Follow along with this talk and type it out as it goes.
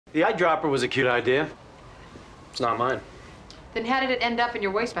The eyedropper was a cute idea. It's not mine. Then how did it end up in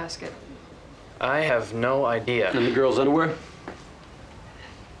your wastebasket? I have no idea. And the girl's underwear?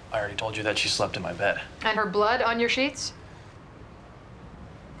 I already told you that she slept in my bed. And her blood on your sheets?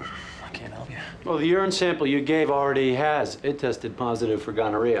 I can't help you. Well, the urine sample you gave already has. It tested positive for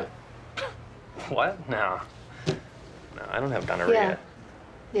gonorrhea. What? No. No, I don't have gonorrhea.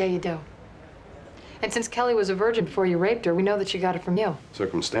 Yeah, you do. And since Kelly was a virgin before you raped her, we know that she got it from you.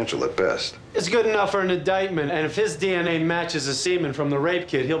 Circumstantial at best. It's good enough for an indictment, and if his DNA matches the semen from the rape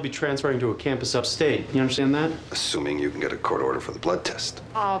kit, he'll be transferring to a campus upstate. You understand that? Assuming you can get a court order for the blood test.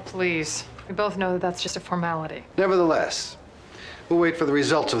 Oh, please. We both know that that's just a formality. Nevertheless, we'll wait for the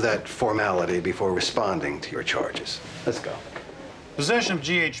results of that formality before responding to your charges. Let's go. Possession of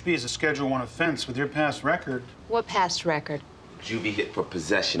GHB is a Schedule I offense. With your past record... What past record? Juvie hit for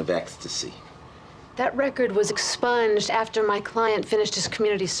possession of ecstasy. That record was expunged after my client finished his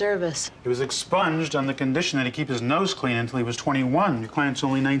community service. It was expunged on the condition that he keep his nose clean until he was 21. Your client's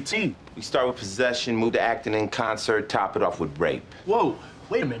only 19. We start with possession, move to acting in concert, top it off with rape. Whoa,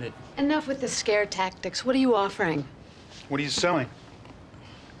 wait a minute. Enough with the scare tactics. What are you offering? What are you selling?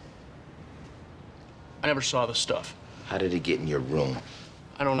 I never saw the stuff. How did it get in your room?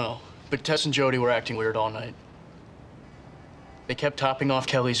 I don't know, but Tess and Jody were acting weird all night. They kept topping off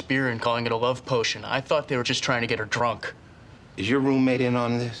Kelly's beer and calling it a love potion. I thought they were just trying to get her drunk. Is your roommate in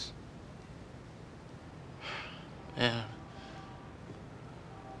on this? Yeah.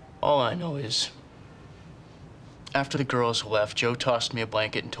 All I know is, after the girls left, Joe tossed me a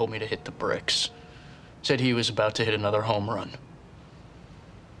blanket and told me to hit the bricks. Said he was about to hit another home run.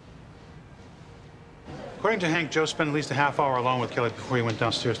 According to Hank, Joe spent at least a half hour alone with Kelly before he went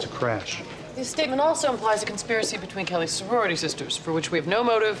downstairs to crash. This statement also implies a conspiracy between Kelly's sorority sisters, for which we have no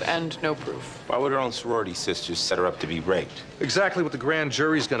motive and no proof. Why would her own sorority sisters set her up to be raped? Exactly what the grand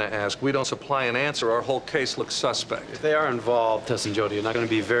jury's gonna ask. We don't supply an answer, our whole case looks suspect. If they are involved, Tess and Jody are not going to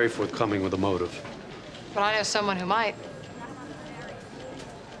be very forthcoming with a motive. But I know someone who might.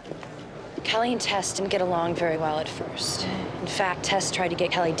 Kelly and Tess didn't get along very well at first. In fact, Tess tried to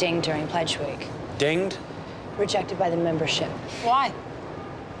get Kelly dinged during Pledge Week. Dinged? Rejected by the membership. Why?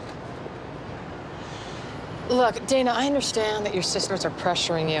 Look, Dana, I understand that your sisters are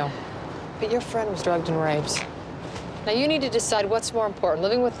pressuring you, but your friend was drugged and raped. Now you need to decide what's more important,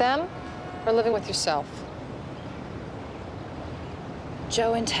 living with them or living with yourself.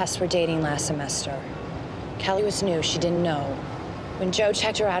 Joe and Tess were dating last semester. Kelly was new, she didn't know. When Joe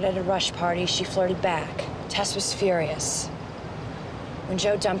checked her out at a rush party, she flirted back. Tess was furious. When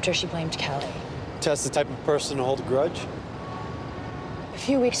Joe dumped her, she blamed Kelly. Tess the type of person to hold a grudge? A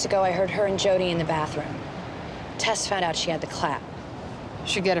few weeks ago, I heard her and Jody in the bathroom. Tess found out she had the clap.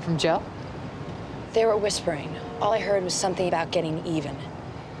 Did you get it from Joe? They were whispering. All I heard was something about getting even.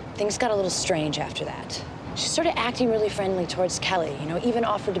 Things got a little strange after that. She started acting really friendly towards Kelly, you know, even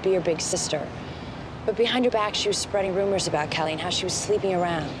offered to be her big sister. But behind her back, she was spreading rumors about Kelly and how she was sleeping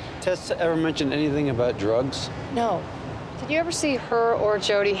around. Tess ever mentioned anything about drugs? No. Did you ever see her or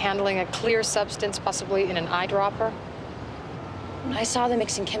Jody handling a clear substance, possibly in an eyedropper? I saw them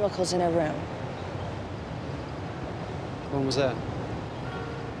mixing chemicals in her room. When was that?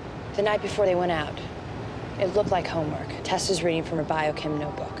 The night before they went out. It looked like homework. Tess was reading from her biochem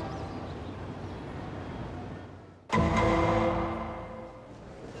notebook.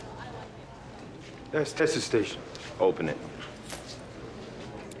 That's Tess's station. Open it.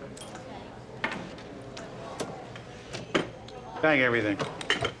 Bang everything.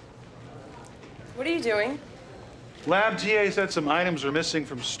 What are you doing? Lab TA said some items are missing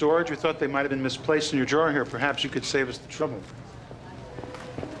from storage. We thought they might have been misplaced in your drawer here. Perhaps you could save us the trouble.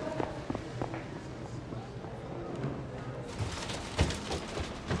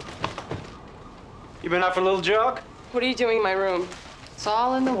 You been out for a little jog? What are you doing in my room? It's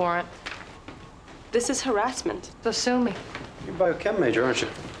all in the warrant. This is harassment. So sue me. You're a biochem major, aren't you?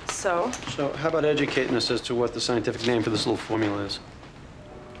 So? So how about educating us as to what the scientific name for this little formula is?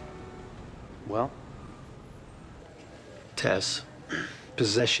 Well, Tess,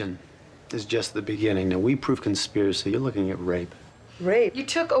 possession is just the beginning. Now, we prove conspiracy. You're looking at rape. Rape? You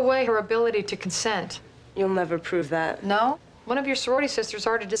took away her ability to consent. You'll never prove that. No? One of your sorority sisters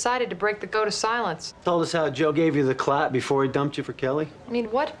already decided to break the code of silence. Told us how Joe gave you the clap before he dumped you for Kelly? I mean,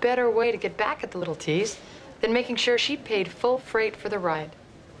 what better way to get back at the little tease than making sure she paid full freight for the ride?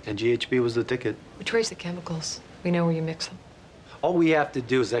 And GHB was the ticket. We trace the chemicals. We know where you mix them. All we have to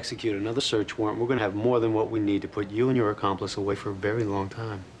do is execute another search warrant. We're going to have more than what we need to put you and your accomplice away for a very long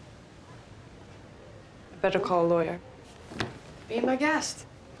time. I better call a lawyer. Be my guest.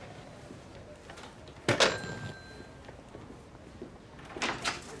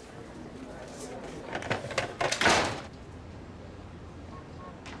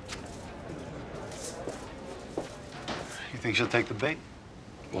 think she'll take the bait?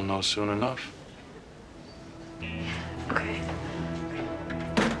 We'll know soon enough. Okay.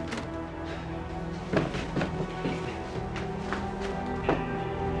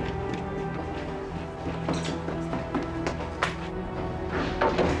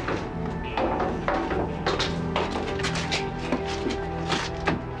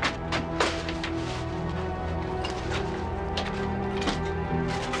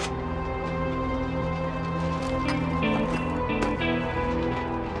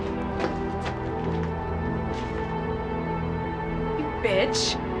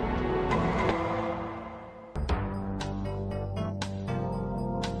 Bitch.